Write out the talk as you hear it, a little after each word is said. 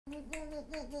Goo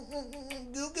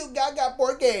goo gaga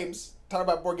board games. Talk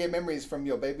about board game memories from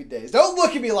your baby days. Don't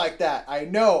look at me like that. I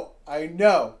know. It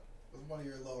was one of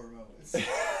your lower moments. 3,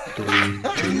 2,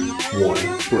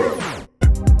 1, bro.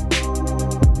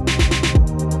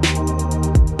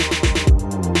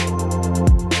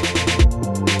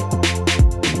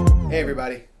 Hey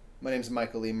everybody, my name is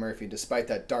Michael Lee Murphy. Despite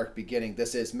that dark beginning,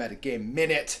 this is Metagame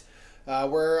Minute,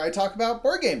 where I talk about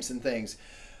board games and things.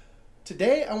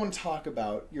 Today I want to talk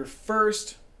about your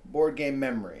first board game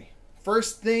memory.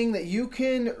 First thing that you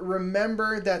can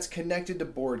remember that's connected to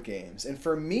board games. And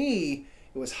for me,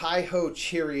 it was Hi-Ho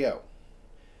Cheerio.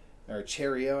 Or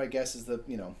Cheerio, I guess is the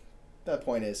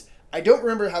point is. I don't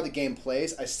remember how the game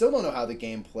plays. I still don't know how the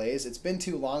game plays. It's been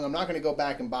too long. I'm not going to go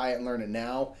back and buy it and learn it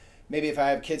now. Maybe if I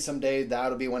have kids someday,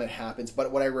 that'll be when it happens.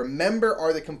 But what I remember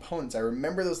are the components. I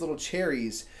remember those little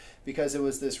cherries because it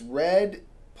was this red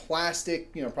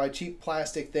plastic, probably cheap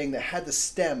plastic thing that had the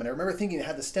stem. And I remember thinking it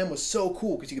had the stem was so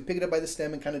cool because you could pick it up by the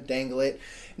stem and kind of dangle it.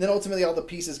 And then ultimately all the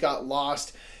pieces got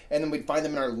lost. And then we'd find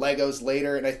them in our Legos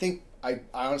later. And I think, I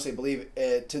honestly believe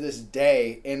it, to this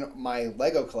day in my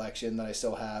Lego collection that I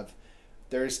still have,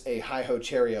 there's a Hi-Ho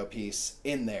Cheerio piece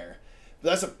in there. But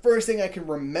that's the first thing I can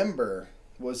remember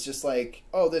was just like,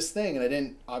 oh, this thing. And I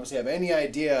didn't obviously have any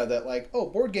idea that like, oh,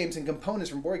 board games and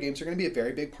components from board games are going to be a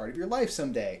very big part of your life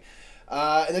someday.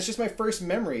 And that's just my first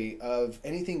memory of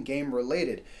anything game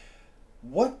related.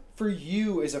 What for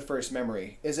you is a first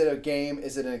memory? Is it a game?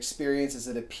 Is it an experience? Is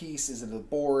it a piece? Is it a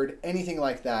board? Anything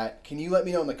like that. Can you let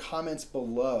me know in the comments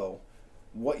below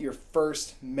what your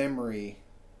first memory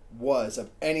was of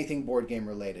anything board game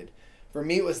related? For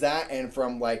me, it was that, and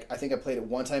from like, I think I played it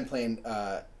one time playing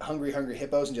Hungry Hungry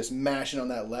Hippos and just mashing on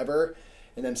that lever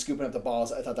and then scooping up the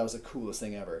balls. I thought that was the coolest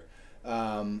thing ever.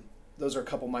 Those are a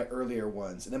couple of my earlier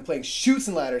ones. And then playing Chutes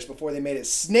and Ladders before they made it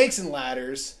Snakes and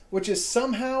Ladders, which is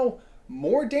somehow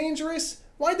more dangerous.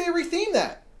 Why'd they retheme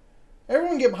that?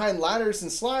 Everyone get behind ladders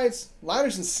and slides.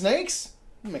 Ladders and snakes?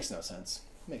 It makes no sense.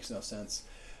 Makes no sense.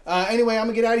 Anyway, I'm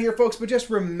going to get out of here, folks, but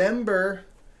just remember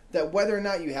that whether or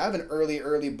not you have an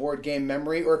early board game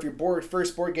memory, or if your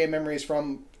first board game memory is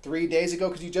from 3 days ago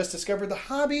because you just discovered the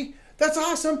hobby, that's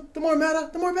awesome. The more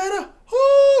meta, the more better.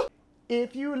 Oh!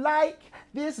 If you like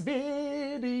this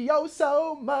video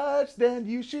so much, then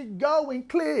you should go and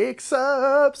click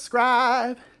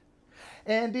subscribe.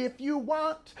 And if you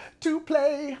want to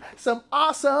play some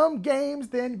awesome games,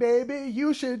 then baby,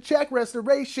 you should check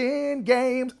Restoration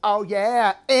Games. Oh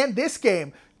yeah, and this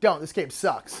game. This game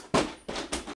sucks.